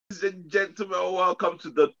Ladies and gentlemen, welcome to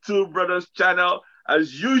the Two Brothers channel.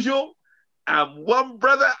 As usual, I'm one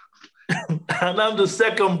brother. And I'm the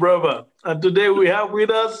second brother. And today we have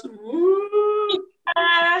with us.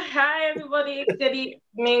 Hi, everybody. Good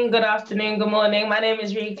evening, good afternoon, good morning. My name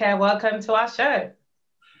is Rika. Welcome to our show.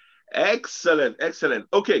 Excellent, excellent.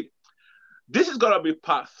 Okay, this is going to be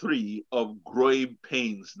part 3 of Growing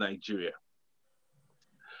Pains Nigeria.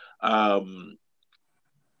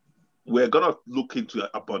 We're going to look into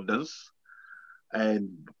abundance,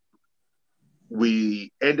 and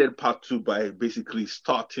we ended part 2 by basically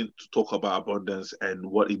starting to talk about abundance and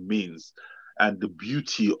what it means and the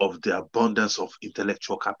beauty of the abundance of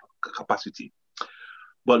intellectual capacity.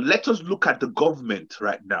 But let us look at the government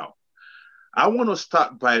right now. I want to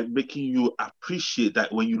start by making you appreciate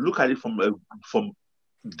that when you look at it from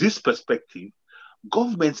this perspective,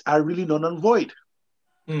 governments are really null and void.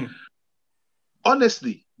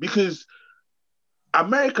 Honestly, because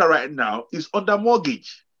America right now is under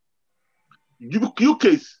mortgage. UK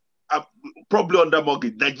is probably under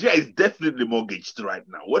mortgage. Nigeria is definitely mortgaged right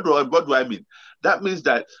now. What do I mean? That means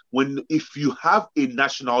that if you have a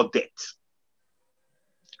national debt,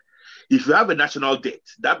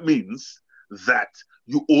 that means that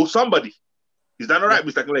you owe somebody. Is that all right,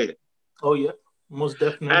 Mr. Clay? Oh, yeah, most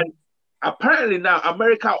definitely. And apparently now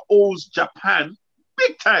America owes Japan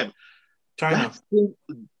big time. China.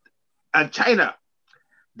 And China.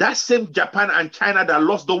 That same Japan and China that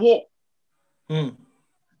lost the war. And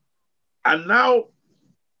now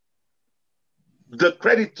the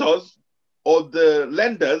creditors or the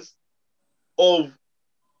lenders of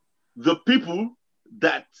the people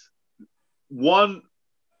that won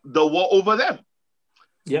the war over them.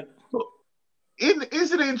 Yep. So, isn't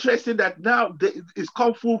it interesting that now it's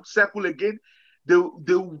come full circle again?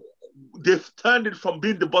 They've turned it from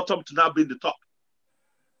being the bottom to now being the top.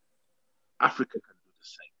 Africa can do the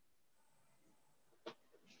same.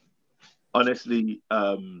 Honestly,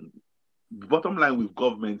 the bottom line with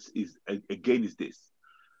governments is this.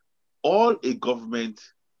 All a government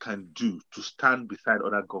can do to stand beside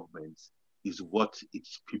other governments is what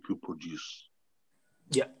its people produce.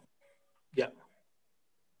 Yeah.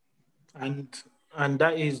 And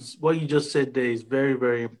that is what you just said there is very,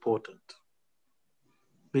 very important.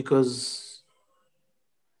 Because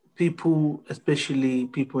people, especially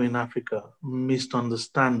people in Africa,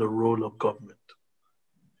 misunderstand the role of government.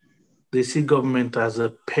 They see government as a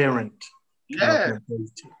parent kind of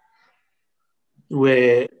mentality,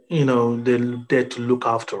 where, they're there to look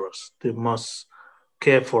after us. They must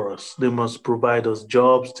care for us. They must provide us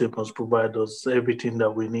jobs. They must provide us everything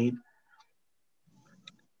that we need.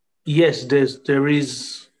 Yes, there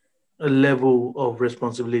is a level of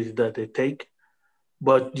responsibility that they take,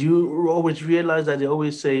 but you always realize that they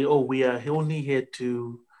always say, "Oh, we are only here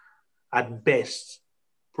to, at best,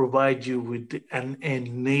 provide you with an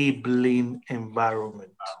enabling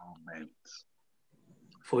environment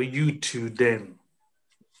for you to then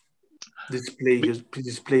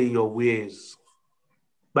display your ways."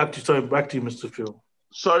 Back to you, Mr. Phil.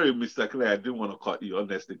 Sorry, Mr. Clay, I didn't want to cut you,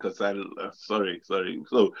 honestly, because sorry.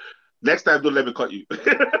 So next time, don't let me cut you.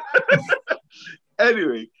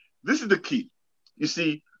 Anyway, this is the key. You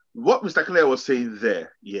see, what Mr. Clay was saying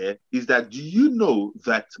there, is that do you know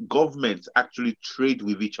that governments actually trade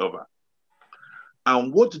with each other?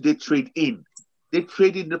 And what do they trade in? They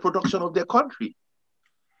trade in the production of their country.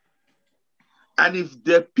 And if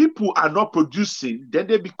the people are not producing, then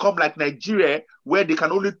they become like Nigeria, where they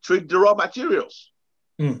can only trade the raw materials.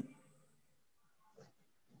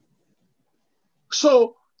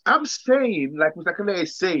 So I'm saying, like Mr. Kale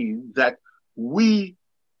is saying, that we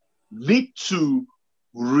need to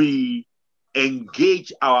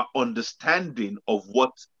re-engage our understanding of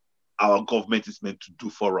what our government is meant to do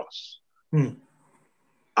for us.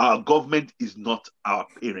 Our government is not our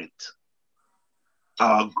parent.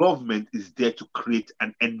 Our government is there to create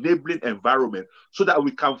an enabling environment so that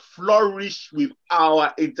we can flourish with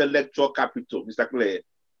our intellectual capital, Mr. Clay.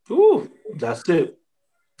 Ooh, that's it.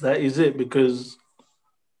 That is it, because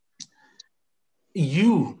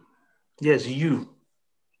you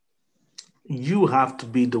have to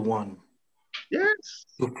be the one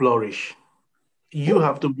to flourish. You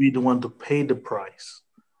have to be the one to pay the price,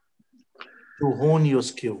 to hone your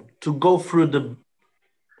skill, to go through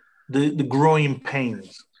the growing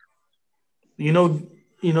pains. You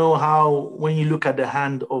know how when you look at the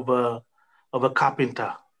hand of a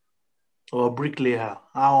carpenter or a bricklayer,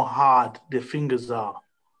 how hard the fingers are.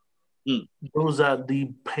 Those are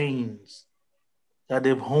the pains that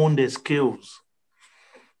they've honed their skills,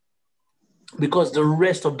 because the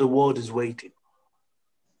rest of the world is waiting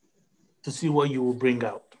to see what you will bring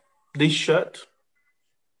out. This shirt,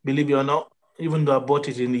 Believe it or not, even though I bought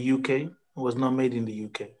it in the UK, it was not made in the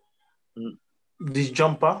UK. Mm. This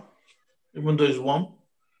jumper, even though it's warm,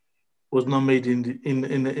 was not made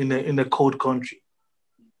in a cold country.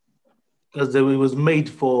 Because it was made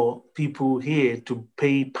for people here to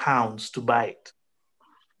pay pounds to buy it.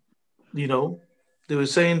 You know, they were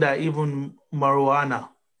saying that even marijuana,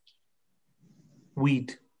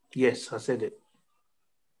 weed, yes, I said it,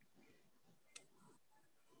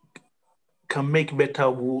 can make better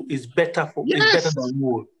wool. It's better than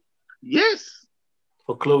wool. Yes.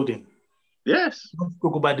 For clothing. Yes. Let's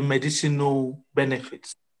talk about the medicinal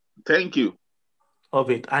benefits. Thank you. Of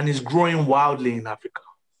it, and it's growing wildly in Africa.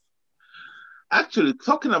 Actually,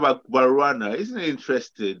 talking about marijuana, isn't it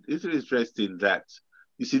interesting? Isn't it interesting that,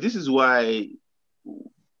 you see, this is why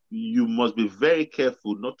you must be very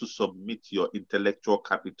careful not to submit your intellectual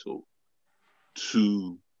capital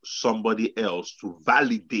to somebody else to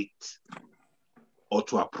validate or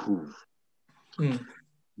to approve. Mm.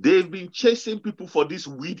 They've been chasing people for this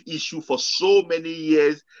weed issue for so many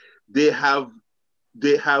years. They have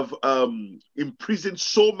imprisoned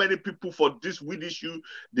so many people for this weed issue.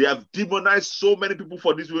 They have demonized so many people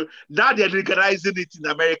for this. Now they're legalizing it in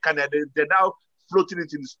America, and they're now floating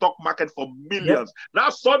it in the stock market for millions. Yep. Now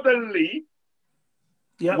suddenly,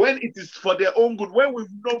 when it is for their own good, when we've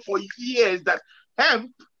known for years that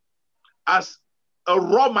hemp as a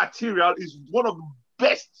raw material is one of the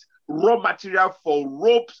best raw material for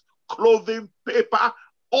ropes, clothing, paper,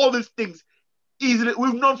 all these things. Easily,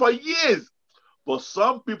 we've known for years. But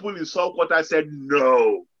some people in Saltwater said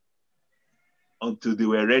no until they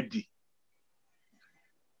were ready.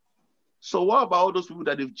 So what about all those people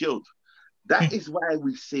that they've jailed? That is why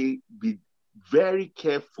we say be very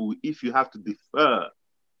careful if you have to defer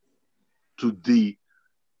to the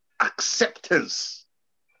acceptance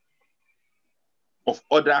of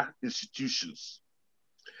other institutions.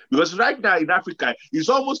 Because right now in Africa, it's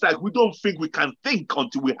almost like we don't think we can think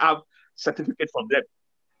until we have certificate from them.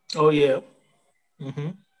 Oh, yeah. Mm-hmm.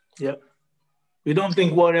 Yeah. We don't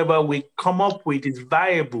think whatever we come up with is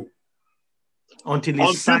viable until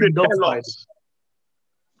it's signed off by them.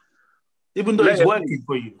 Even though it's working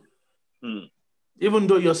for you. Hmm. Even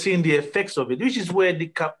though you're seeing the effects of it, which is where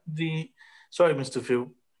sorry, Mr.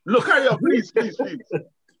 Phil. Look, carry on, please.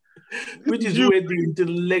 Which is where the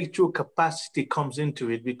intellectual capacity comes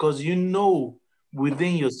into it, because you know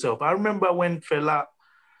within yourself. I remember when Fela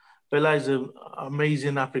is an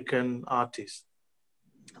amazing African artist.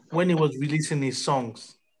 When he was releasing his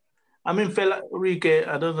songs. I mean, Fela, Rike,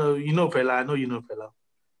 I don't know, you know Fela, I know you know Fela.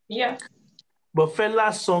 Yeah. But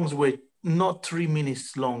Fela's songs were not 3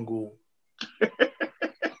 minutes long.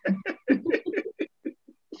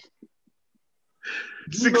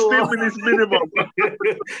 16 minutes minimum.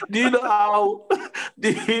 Do you know how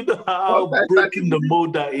breaking the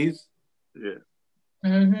mold that is? Yeah.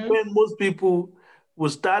 Mm-hmm. When most people will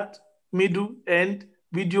start, middle, end,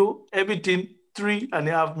 video, everything,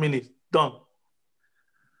 3.5 minutes, done.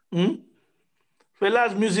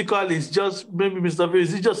 Fela's musical is just, maybe Mr. Phil,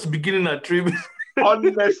 is it just beginning at 3 minutes?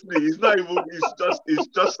 Honestly, it's not even, it's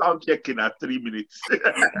just sound checking at 3 minutes.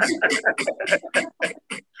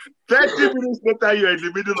 30 minutes later, you're in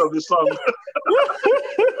the middle of the song.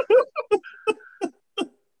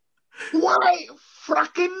 Why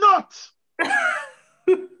fracking not?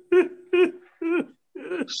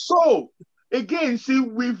 So, again, see,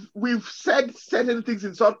 we've said certain things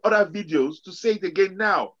in some other videos to say it again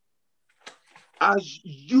now. As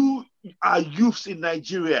you are youths in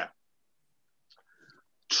Nigeria,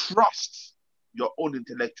 trust your own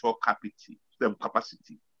intellectual capacity.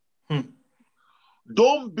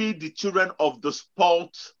 Don't be the children of the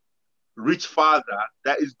spoiled rich father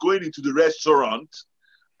that is going into the restaurant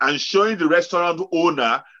and showing the restaurant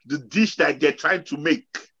owner the dish that they're trying to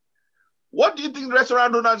make. What do you think the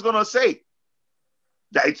restaurant owner is going to say?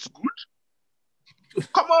 That it's good?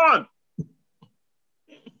 Come on.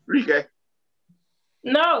 Rike.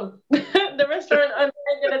 No, the restaurant owner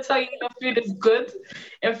ain't going to tell you your food is good.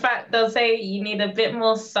 In fact, they'll say you need a bit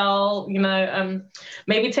more salt,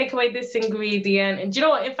 maybe take away this ingredient. And do you know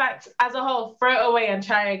what? In fact, as a whole, throw it away and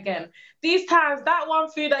try again. These times, that one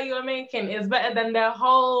food that you're making is better than their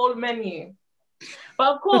whole menu.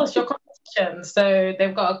 But of course, you're competition, so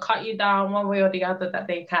they've got to cut you down one way or the other that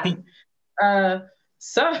they can.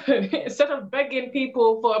 So instead of begging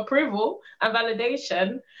people for approval and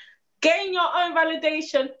validation, gain your own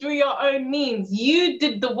validation through your own means. You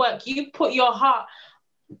did the work. You put your heart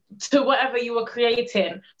to whatever you were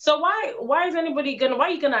creating. So why are you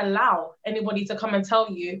gonna allow anybody to come and tell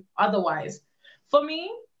you otherwise? For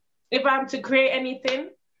me, if I'm to create anything,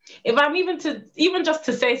 if I'm even just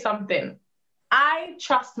to say something, I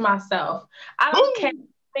trust myself. I don't care.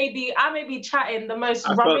 Maybe I may be chatting the most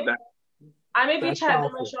rubbish. I may be chatting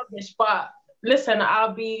the most rubbish, but listen,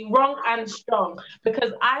 I'll be wrong and strong,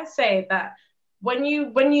 because I say that when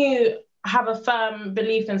you have a firm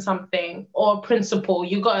belief in something or principle,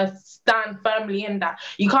 you gotta stand firmly in that.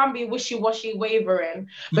 You can't be wishy-washy wavering,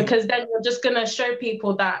 because then you're just gonna show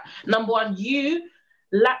people that, number one, you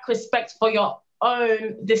lack respect for your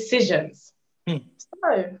own decisions.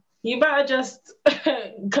 So you better just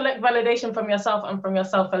collect validation from yourself and from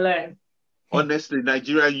yourself alone. Honestly,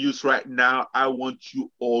 Nigerian youth right now, I want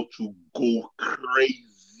you all to go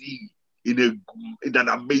crazy in an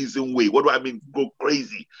amazing way. What do I mean? Go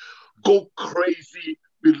crazy. Go crazy,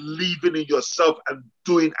 believing in yourself and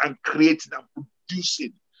doing and creating and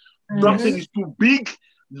producing. Nothing is too big,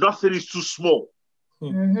 nothing is too small.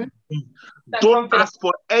 Don't ask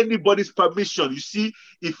for anybody's permission. You see,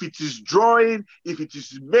 if it is drawing, if it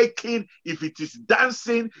is making, if it is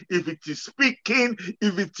dancing, if it is speaking,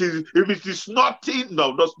 if it is nothing,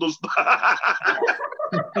 no, no.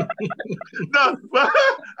 No,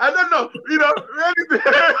 I don't know.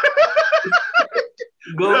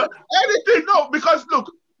 Anything, no, because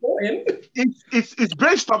look, it's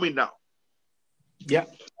brainstorming now. Yeah.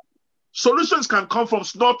 Solutions can come from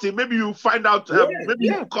snorting. Maybe you find out. Maybe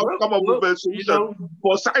you come up with a solution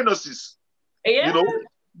for sinuses. Yeah.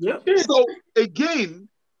 Yeah. So again,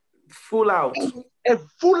 full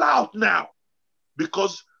out now,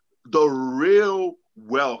 because the real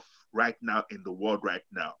wealth right now in the world right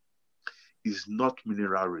now is not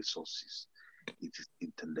mineral resources; it is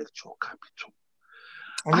intellectual capital.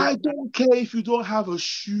 I don't care if you don't have a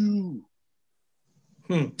shoe.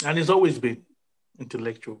 And it's always been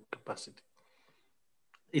intellectual capacity.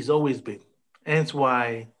 It's always been. Hence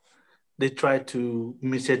why they try to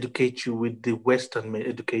miseducate you with the Western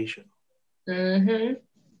education to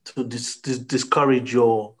discourage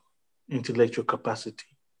your intellectual capacity.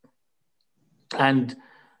 And,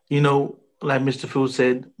 like Mr. Phil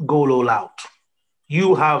said, go all out.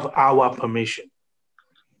 You have our permission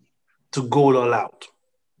to go all out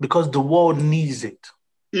because the world needs it.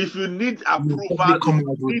 If you need approval,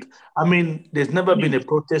 there's never been a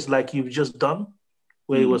protest like you've just done,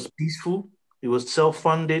 where it was peaceful, it was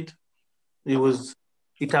self-funded,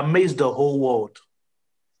 it amazed the whole world,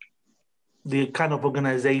 the kind of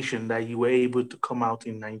organization that you were able to come out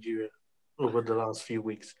in Nigeria over the last few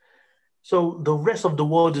weeks. So the rest of the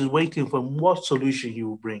world is waiting for what solution you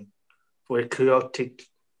will bring for a chaotic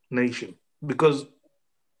nation. Because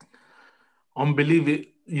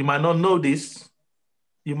you might not know this,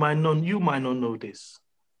 you might not know this,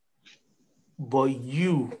 but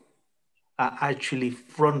you are actually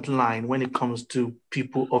frontline when it comes to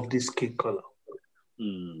people of this skin color.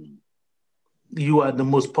 You are the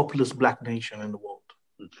most populous Black nation in the world.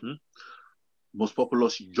 Most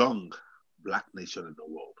populous young Black nation in the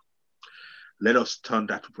world. Let us turn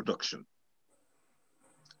that to production.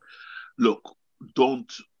 Look,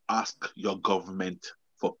 don't ask your government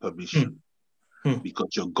for permission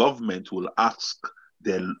because your government will ask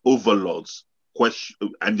their overlords question,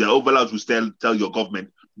 and their overlords will tell your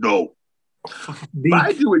government no.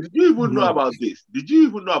 By the way, did you even know about this? Did you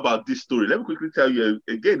even know about this story? Let me quickly tell you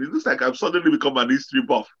again. It looks like I've suddenly become an history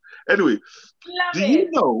buff. Anyway, you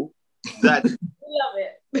know that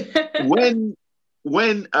when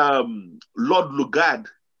Lord Lugard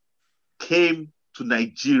came to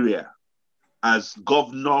Nigeria as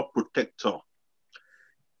governor protector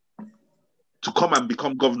to come and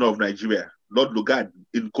become governor of Nigeria, Lord Lugard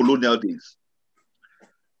in colonial days,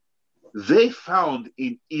 they found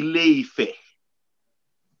in Ile-Ife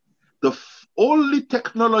the only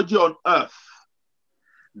technology on earth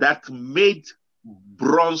that made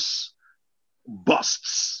bronze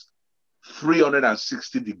busts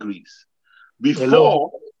 360 degrees.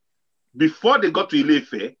 Before they got to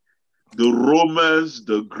Ile-Ife, the Romans,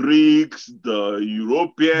 the Greeks, the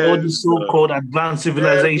Europeans, all the so-called advanced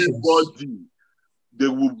civilizations, they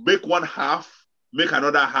will make one half, make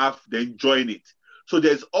another half, then join it. So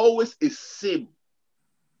there's always a seam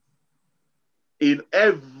in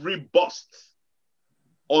every bust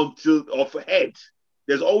of head.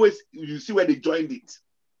 There's always, you see where they joined it.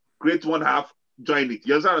 Create one half, join it.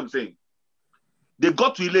 You understand what I'm saying? They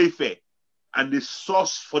got to Ile-Ife and they saw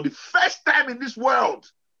for the first time in this world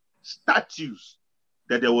statues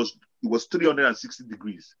that it was 360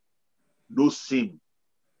 degrees. No seam.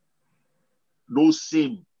 No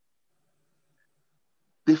seam.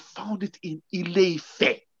 They found it in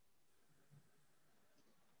Ile-Ife.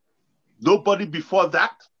 Nobody before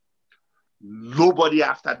that, nobody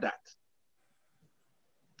after that.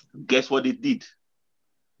 Guess what they did?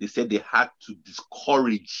 They said they had to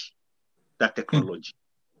discourage that technology.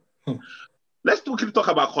 Let's quickly talk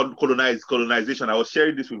about colonization. I was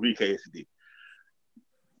sharing this with Rika yesterday.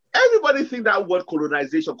 Everybody think that word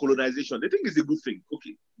colonization, they think it's a good thing.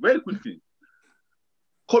 Okay, very quick thing.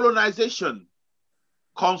 Colonization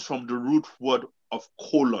comes from the root word of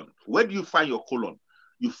colon. Where do you find your colon?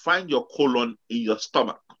 You find your colon in your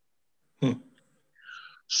stomach.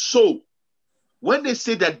 So when they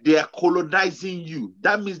say that they are colonizing you,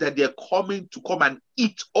 that means that they're coming to come and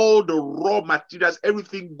eat all the raw materials,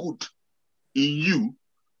 everything good in you.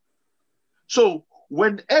 So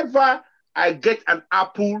whenever I get an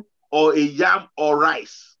apple or a yam or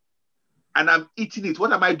rice and I'm eating it,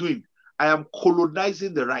 what am I doing? I am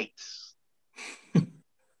colonizing the rice.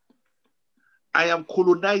 I am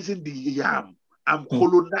colonizing the yam. I'm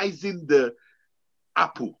colonizing the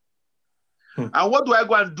apple. And what do I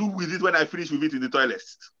go and do with it when I finish with it in the toilet?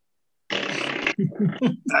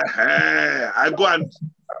 I go and...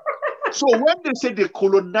 So when they say they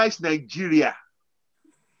colonize Nigeria,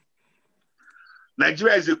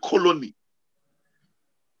 Nigeria is a colony.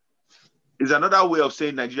 It's another way of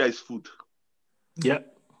saying Nigeria is food. Yeah.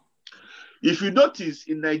 If you notice,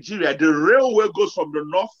 in Nigeria, the railway goes from the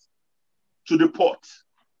north to the port.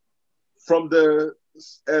 From the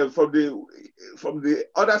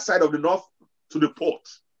other side of the north to the port.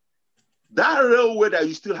 That railway that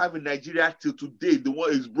you still have in Nigeria till today, the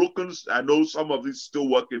one is broken. I know some of it's still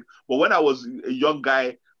working. But when I was a young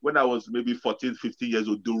guy, when I was maybe 14, 15 years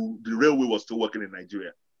old, the railway was still working in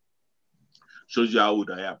Nigeria. Shows you how old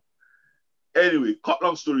I am. Anyway, cut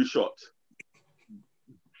long story short,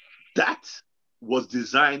 that was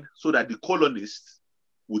designed so that the colonists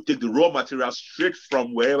would take the raw material straight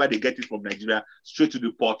from wherever they get it from Nigeria, straight to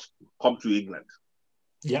the port, come to England.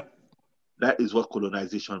 Yeah. That is what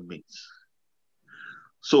colonization means.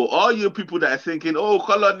 So all you people that are thinking, oh,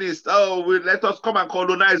 colonists, let us come and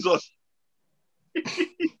colonize us.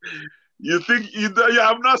 You think you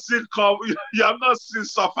have not seen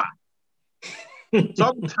suffer.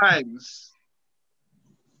 Sometimes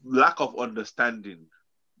lack of understanding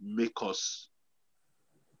make us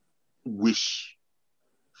wish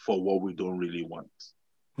for what we don't really want.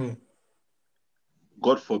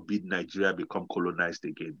 God forbid Nigeria become colonized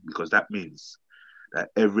again, because that means that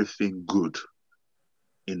everything good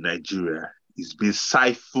in Nigeria is being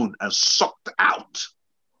siphoned and sucked out.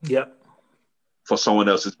 Yeah. For someone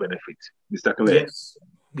else's benefit. Mr. Claire.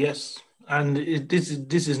 Yes. And this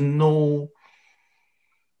is no...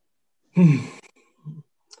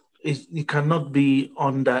 It cannot be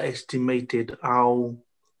underestimated how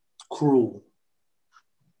cruel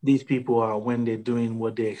these people are when they're doing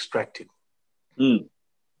what they're extracting.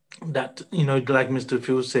 That, like Mr.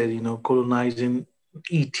 Phil said, colonizing,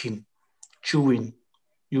 eating, chewing.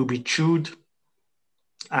 You'll be chewed,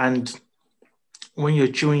 and when you're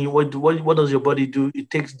chewing, what does your body do? It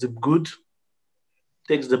takes the good,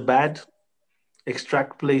 takes the bad,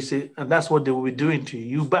 extract, place it, and that's what they will be doing to you.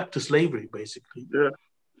 You back to slavery, basically. Yeah.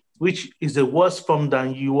 Which is a worse form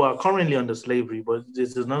than you are currently under slavery, but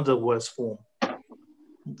this is another worse form.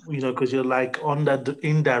 Because you're like under the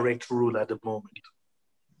indirect rule at the moment.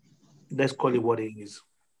 Let's call it what it is.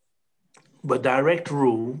 But direct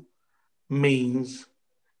rule means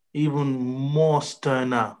even more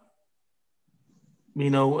sterner.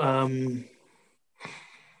 When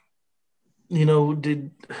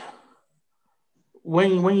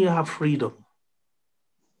you have freedom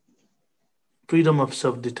of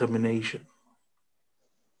self-determination,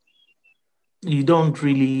 you don't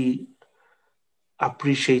really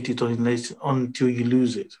appreciate it until you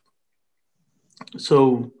lose it.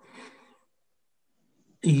 So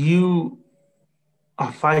you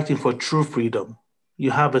are fighting for true freedom.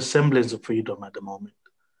 You have a semblance of freedom at the moment,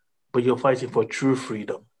 but you're fighting for true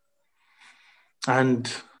freedom.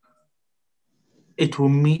 And it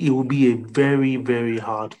will be a very, very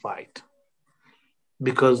hard fight,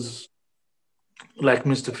 because like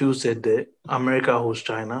Mr. Phil said there, America owes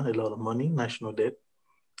China a lot of money, national debt.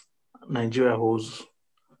 Nigeria owes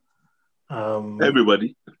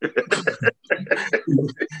everybody.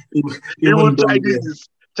 Even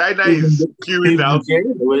China is queuing now.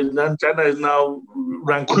 China is now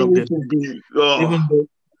ranking up there.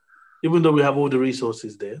 Even though we have all the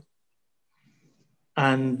resources there.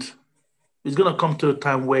 And it's going to come to a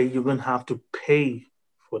time where you're going to have to pay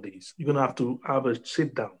for this. You're going to have a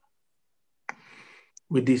sit down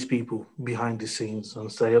with these people behind the scenes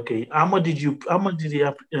and say, okay, how much did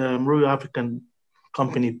the Royal African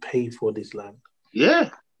Company pay for this land? Yeah.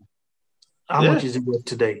 How much is it worth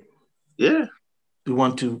today? Yeah. We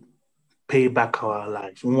want to pay back our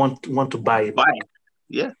lives. We want to buy it back.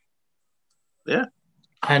 Yeah. Yeah.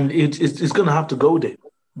 And it's going to have to go there,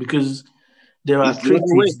 because There are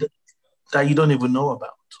treaties that you don't even know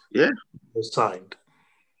about. Yeah. Signed.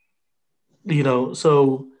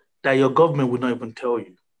 So that your government would not even tell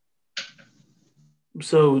you.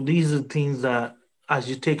 So these are things that as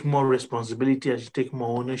you take more responsibility, as you take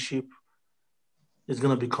more ownership, it's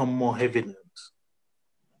going to become more evident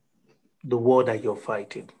the war that you're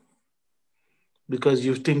fighting. Because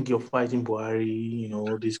you think you're fighting Buhari,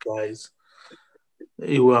 all these guys.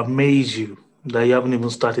 It will amaze you that you haven't even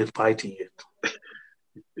started fighting yet.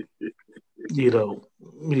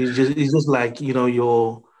 It's just like,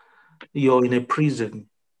 you're in a prison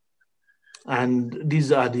and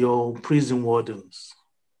these are your prison wardens.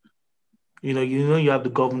 You have the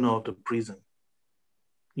governor of the prison.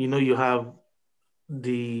 You have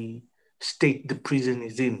the state the prison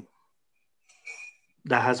is in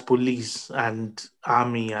that has police and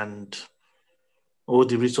army and all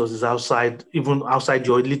the resources outside, even outside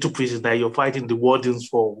your little prison that you're fighting the wardens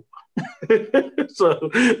for. so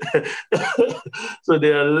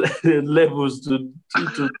there are levels to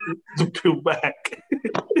peel back.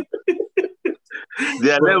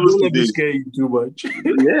 There are levels to this. Scare you too much.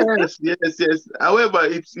 yes. However,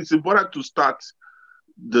 it's important to start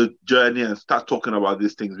the journey and start talking about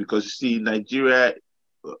these things because you see, Nigeria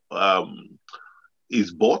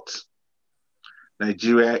is bought,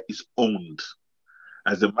 Nigeria is owned.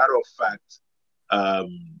 As a matter of fact,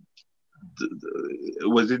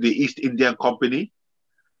 was it the East Indian Company?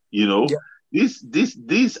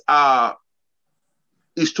 These are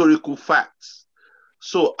historical facts.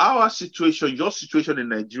 So our situation, your situation in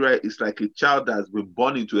Nigeria is like a child that has been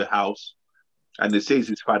born into a house and they say it's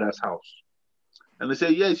his father's house. And they say,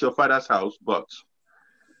 yeah, it's your father's house, but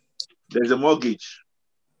there's a mortgage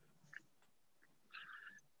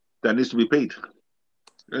that needs to be paid.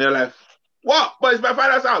 And you're like, what? But it's my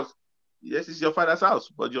father's house. Yes, it's your father's house,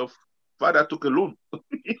 but your father took a loan.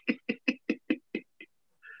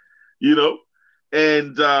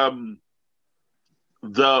 And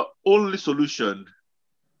the only solution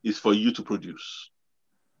is for you to produce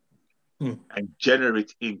and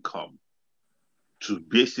generate income to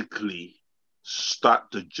basically start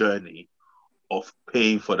the journey of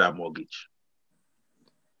paying for that mortgage.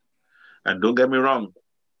 And don't get me wrong,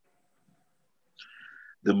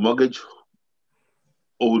 the mortgage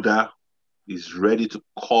holder is ready to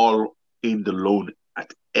call in the loan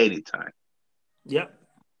at any time. Yep,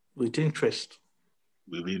 with interest.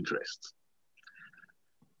 With interest.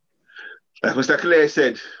 Like Mr. Clare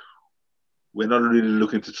said, we're not really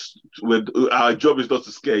looking to, our job is not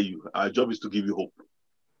to scare you. Our job is to give you hope.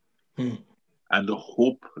 And the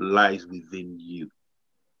hope lies within you.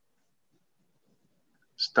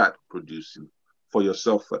 Start producing for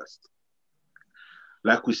yourself first.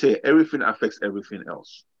 Like we say, everything affects everything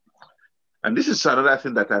else. And this is another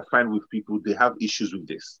thing that I find with people, they have issues with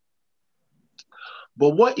this.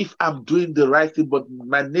 But what if I'm doing the right thing, but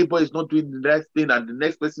my neighbor is not doing the right thing and the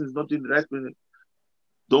next person is not doing the right thing?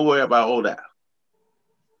 Don't worry about all that.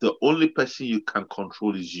 The only person you can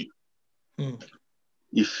control is you.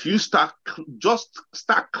 If you just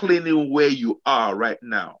start cleaning where you are right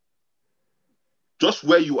now, just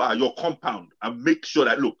where you are, your compound, and make sure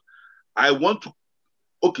that, look,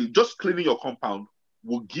 just cleaning your compound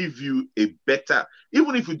will give you a better,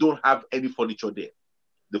 even if you don't have any furniture there,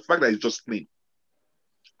 the fact that it's just clean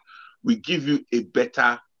will give you a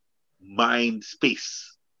better mind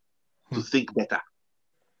space to think better.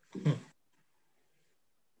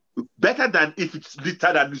 Better than if it's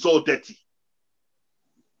littered and it's all dirty.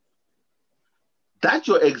 That's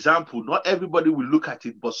your example. Not everybody will look at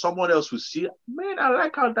it, but someone else will see, man, I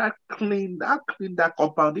like how clean that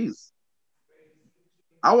compound is.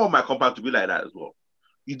 I want my compound to be like that as well.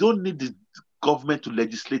 You don't need the government to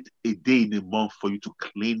legislate a day in a month for you to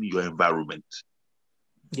clean your environment.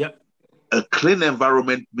 Yep. A clean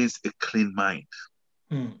environment means a clean mind.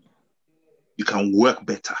 You can work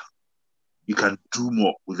better. You can do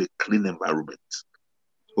more with a clean environment.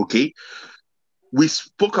 Okay? We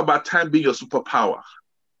spoke about time being your superpower.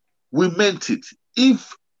 We meant it.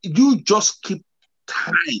 If you just keep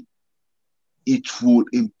time, it will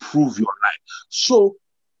improve your life. So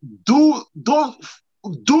don't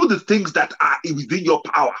do the things that are within your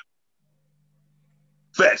power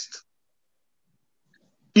first.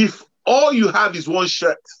 If all you have is one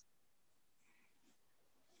shirt,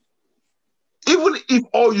 even if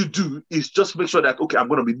all you do is just make sure that, okay, I'm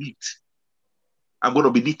going to be neat, I'm going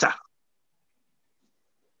to be neater,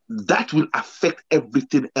 that will affect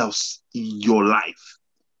everything else in your life.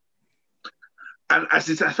 And as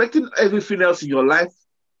it's affecting everything else in your life,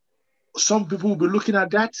 some people will be looking at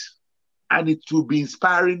that and it will be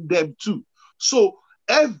inspiring them too. So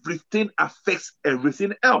everything affects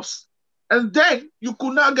everything else. And then you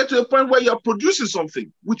could now get to a point where you're producing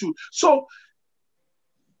something, so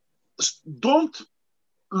don't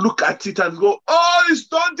look at it and go, oh, it's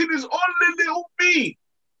daunting, it's only little me.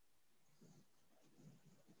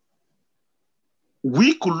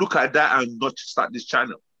 We could look at that and not start this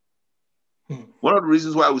channel. One of the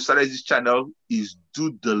reasons why we started this channel is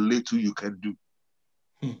do the little you can do.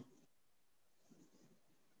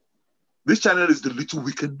 This channel is the little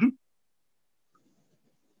we can do.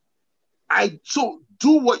 So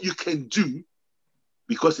do what you can do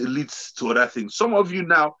because it leads to other things. Some of you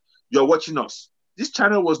now, you're watching us. This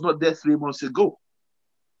channel was not there 3 months ago.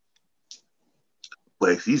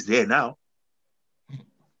 But it is there now.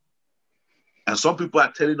 And some people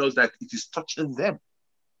are telling us that it is touching them.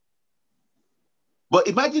 But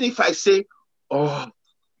imagine if I say, oh,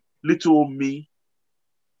 little me,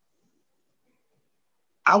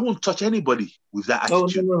 I won't touch anybody with that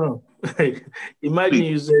attitude. Oh, no. Imagine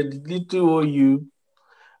you said, little you,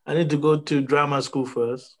 I need to go to drama school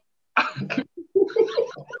first.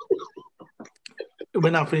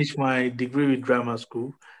 When I finish my degree with drama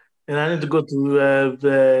school, and I need to go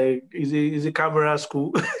to is it camera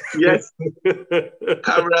school? Yes,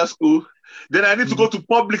 camera school. Then I need to go to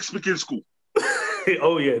public speaking school.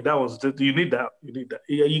 Oh yeah, you need that.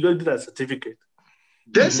 Yeah, you go to that certificate.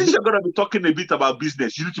 Then since you're gonna be talking a bit about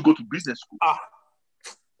business, you need to go to business school.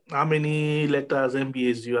 How many letters,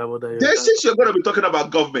 MBAs do you have? Then since you're gonna be talking about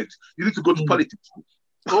government, you need to go to politics school.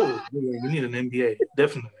 Oh, yeah, you need an MBA,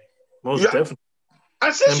 definitely, most definitely.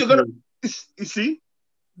 And since you're gonna, you see,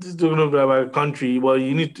 this is talking about a country. Well,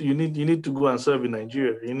 you need to go and serve in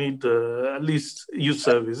Nigeria. You need at least youth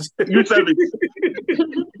service. Youth service.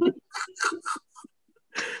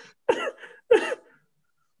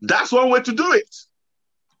 That's one way to do it.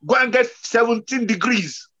 Go and get 17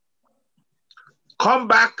 degrees. Come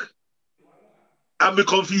back and be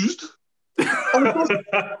confused. Of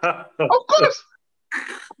course.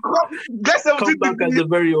 Get 17 Come back degrees. as a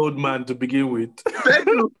very old man to begin with. Thank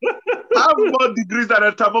you. Have more degrees than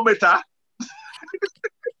a thermometer.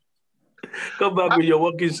 Come back with your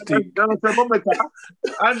walking stick. And a thermometer.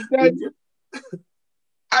 And then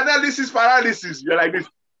analysis paralysis. You're like this.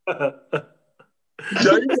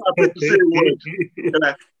 You're to say a word.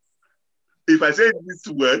 Like, if I say this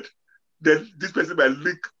word, then this person might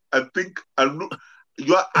look and think and look.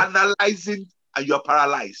 You are analyzing and you are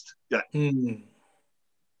paralyzed. Yeah.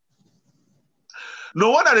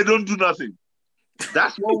 No wonder they don't do nothing.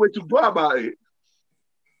 That's one way to go about it.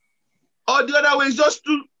 Or the other way is just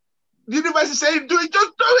to, the universe is saying, do it,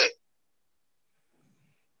 just do it.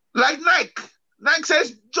 Like Nike. Nike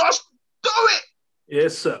says, just do it.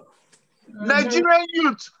 Yes, sir. Nigerian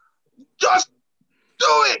youth, just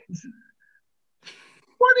do it.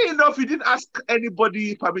 Funny enough, you didn't ask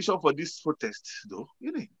anybody permission for this protest, though,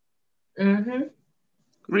 you know.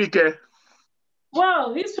 Rike.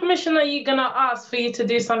 Well, whose permission are you gonna ask for you to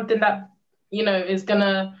do something that, you know, is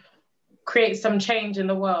gonna create some change in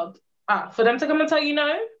the world? For them to come and tell you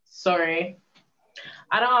no? Sorry.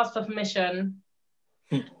 I don't ask for permission.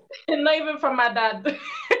 Not even from my dad.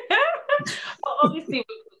 Obviously,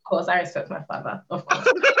 of course, I respect my father, of course.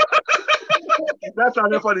 That's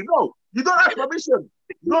not funny. No, you don't ask permission.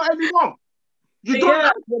 Not anymore. You don't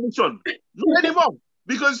ask permission. Not anymore.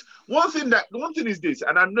 Because one thing is this,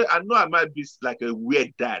 and I know I might be like a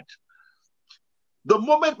weird dad. The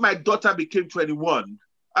moment my daughter became 21,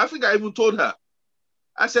 I think I even told her,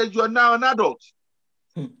 I said, you are now an adult.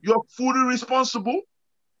 You're fully responsible.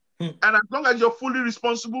 And as long as you're fully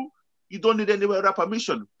responsible, you don't need any other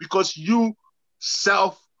permission because you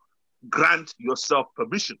self-grant yourself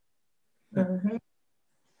permission.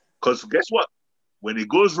 Because guess what? When it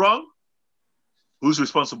goes wrong, who's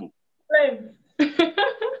responsible?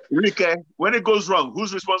 Rike, when it goes wrong,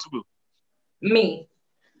 who's responsible? Me.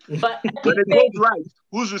 But when it goes right,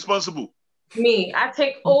 who's responsible? Me. I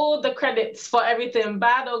take all the credits for everything,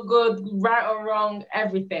 bad or good, right or wrong,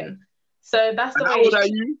 everything. So that's the way. How old are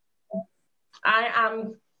you? I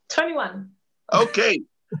am 21. Okay.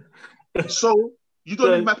 So you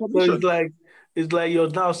don't need my permission. So it's like you're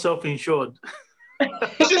now self-insured.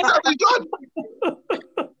 She's self-insured.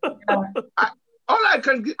 All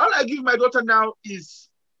I give my daughter now is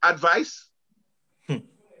advice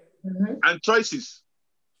and choices.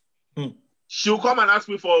 She'll come and ask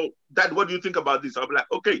me for, Dad, what do you think about this? I'll be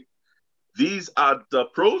like, okay, these are the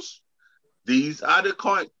pros, these are the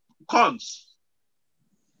cons.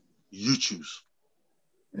 You choose.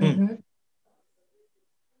 And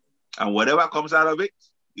whatever comes out of it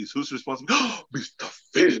is who's responsible. Mr.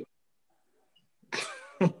 Phil.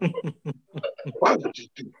 Why would you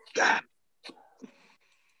do that?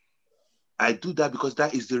 I do that because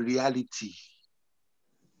that is the reality.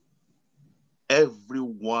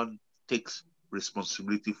 Everyone takes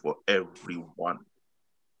responsibility for everyone.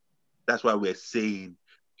 That's why we're saying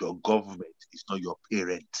your government is not your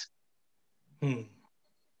parent.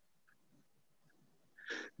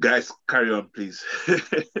 Guys, carry on, please.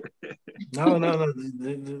 No.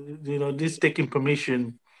 This taking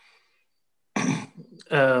permission,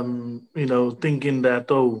 thinking that,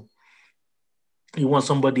 you want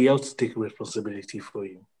somebody else to take responsibility for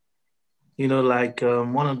you.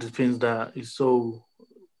 One of the things that is so,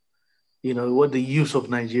 what the youth of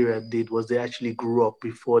Nigeria did was they actually grew up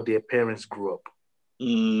before their parents grew up.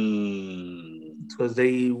 Because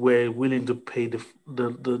they were willing to pay the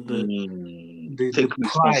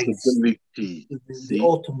price, the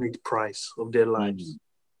ultimate price of their lives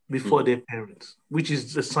before their parents, which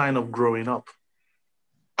is a sign of growing up.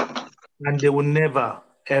 And they will never,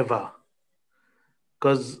 ever,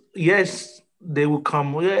 because yes, they will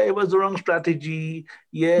come, yeah, it was the wrong strategy.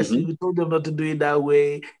 Yes, you told them not to do it that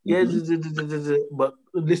way. Yes, but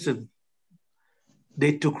listen,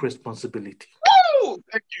 they took responsibility. Oh,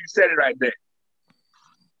 thank you. You said it right there.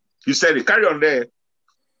 You said it. Carry on there.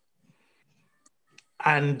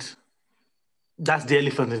 And that's the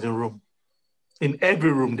elephant in the room. In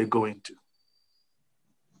every room they go into.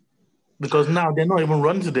 Because now they're not even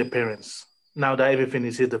running to their parents. Now that everything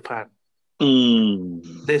is hit the fan.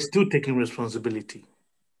 They're still taking responsibility.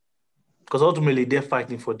 Because ultimately they're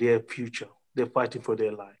fighting for their future. They're fighting for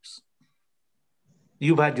their lives.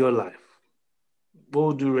 You've had your life. With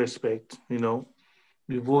all due respect, with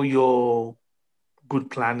all your good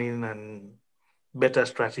planning and better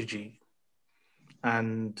strategy,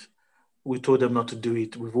 and we told them not to do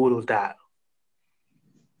it. With all of that,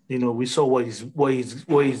 we saw what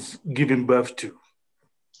he's giving birth to.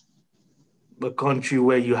 A country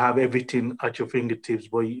where you have everything at your fingertips,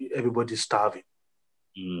 but everybody's starving.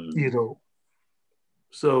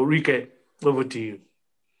 So, Rike, over to you.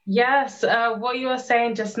 Yes, what you were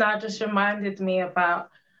saying just now just reminded me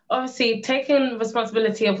about, obviously, taking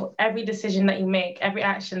responsibility of every decision that you make, every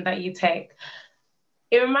action that you take.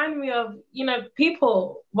 It reminded me of,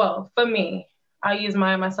 people, well, for me, I'll use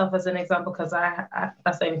myself as an example because I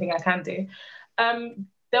that's the only thing I can do.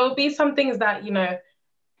 There will be some things that,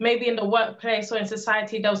 maybe in the workplace or in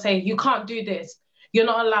society, they'll say, you can't do this. You're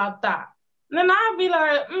not allowed that. And then I'll be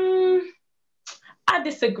like, I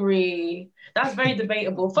disagree. That's very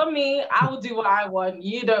debatable. For me, I will do what I want.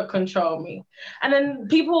 You don't control me. And then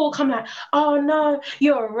people will come like, oh no,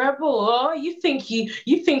 you're a rebel. Oh, you think you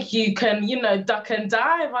can, duck and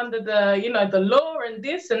dive under the law and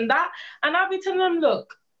this and that. And I'll be telling them,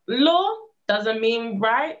 look, law doesn't mean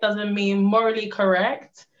right, doesn't mean morally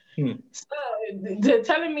correct. So they're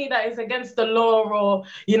telling me that it's against the law or,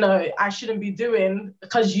 I shouldn't be doing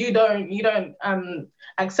because you don't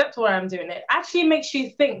accept what I'm doing. It actually makes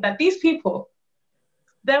you think that these people,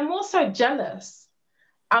 they're more so jealous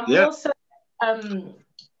and more so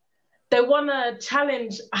they want to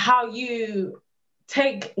challenge how you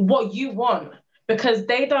take what you want because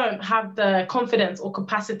they don't have the confidence or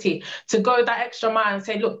capacity to go that extra mile and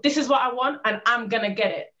say, look, this is what I want and I'm going to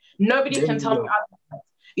get it. Nobody can tell me otherwise.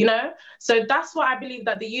 So that's why I believe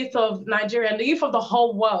that the youth of Nigeria and the youth of the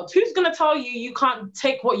whole world, who's going to tell you can't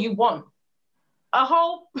take what you want? The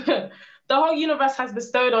whole universe has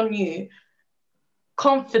bestowed on you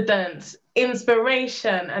confidence,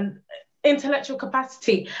 inspiration, and intellectual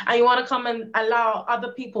capacity, and you want to come and allow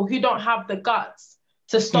other people who don't have the guts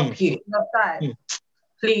to stop you.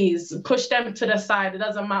 Please push them to the side. It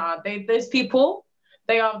doesn't matter. Those people,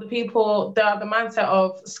 they are the mindset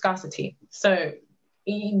of scarcity. So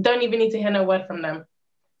you don't even need to hear no word from them.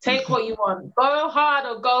 Take what you want. Go hard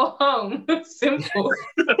or go home. Simple.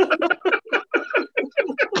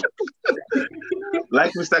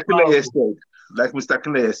 Like Mr.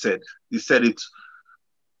 Kile said, he said it.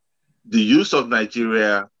 The youth of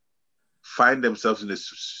Nigeria find themselves in a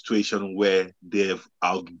situation where they've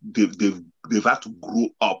had to grow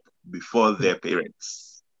up before their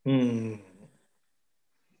parents.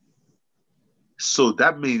 So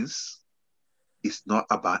that means it's not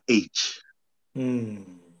about age.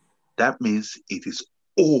 That means it is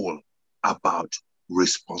all about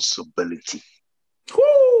responsibility.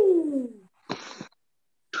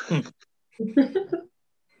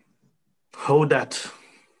 Hold that.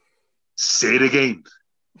 Say it again.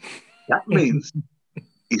 That means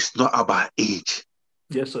it's not about age.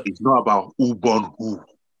 Yes, sir. It's not about who born who.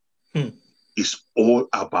 It's all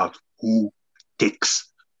about who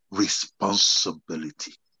takes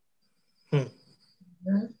responsibility.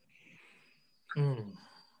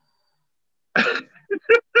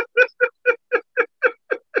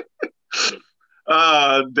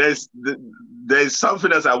 There's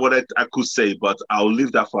something else I could say, but I'll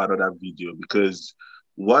leave that for another video because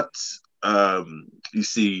what you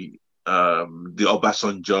see, the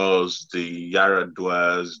Obasanjos, the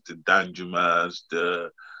Yaradwas, the Danjumas,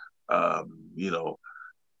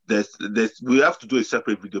 there's we have to do a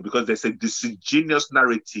separate video because there's a disingenuous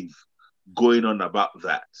narrative going on about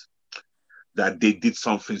that they did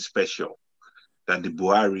something special, that the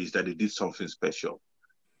Buharis, that they did something special.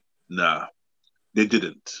 Nah, they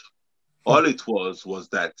didn't. All it was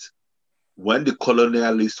that when the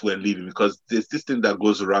colonialists were leaving, because there's this thing that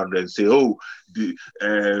goes around and say, oh, the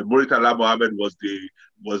Murtala Mohammed was the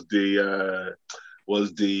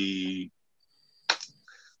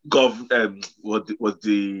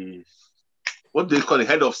what do they call it,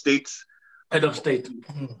 head of state? Head of state.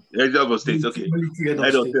 Head of state, okay.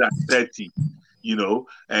 Head of state at 30,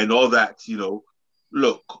 and all that,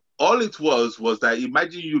 Look, all it was that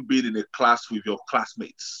imagine you being in a class with your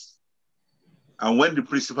classmates. And when the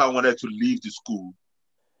principal wanted to leave the school,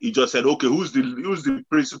 he just said, okay, who's the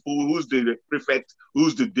principal, who's the prefect,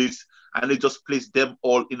 who's the this, and they just placed them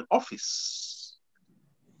all in office.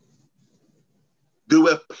 They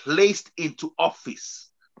were placed into office.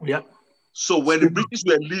 Yeah. So when the British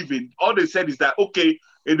were leaving, all they said is that, okay,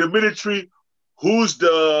 in the military, who's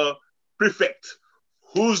the prefect?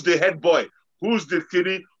 Who's the head boy? Who's the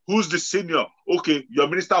kiddie? Who's the senior? Okay, your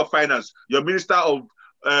minister of finance, your minister of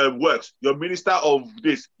works, your minister of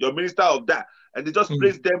this, your minister of that. And they just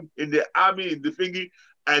placed them in the army, in the thingy,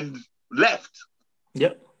 and left.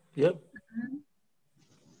 Yep.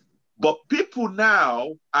 But people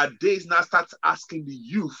now, start asking the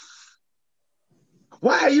youth,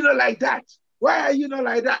 why are you not like that? Why are you not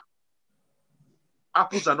like that?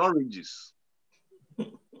 Apples and oranges.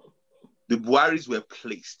 The Buharis were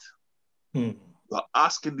placed. We're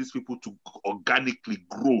asking these people to organically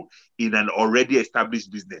grow in an already established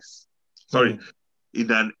business. In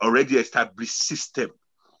an already established system.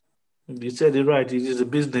 You said it right. It is a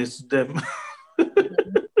business to them.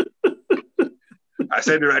 I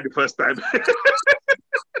said it right the first time.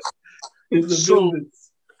 It's a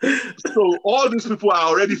business. So all these people are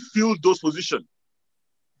already filled those positions.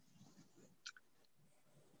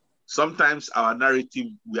 Sometimes our narrative,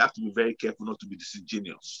 we have to be very careful not to be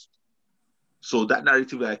disingenuous. So that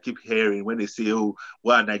narrative that I keep hearing when they say, oh,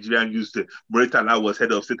 well, Nigerian used to, Murtala was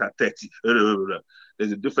head of state at 30.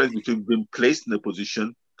 There's a difference between being placed in a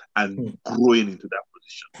position and growing into that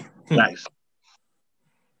position. Nice.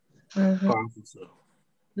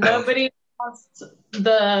 Nobody asked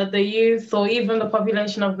the youth or even the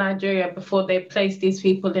population of Nigeria before they place these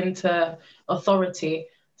people into authority.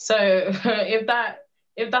 So if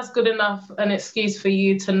that's good enough an excuse for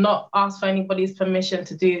you to not ask for anybody's permission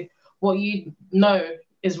to do what you know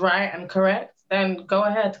is right and correct, then go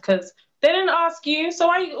ahead, because they didn't ask you, so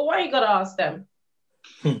why you gotta ask them?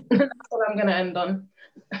 That's what I'm gonna end on.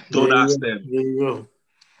 Don't ask them. There you go.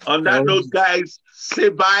 On that note, guys, say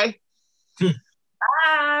bye.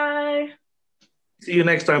 Bye. See you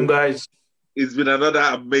next time, guys. It's been another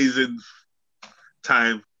amazing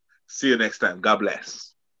time. See you next time. God bless.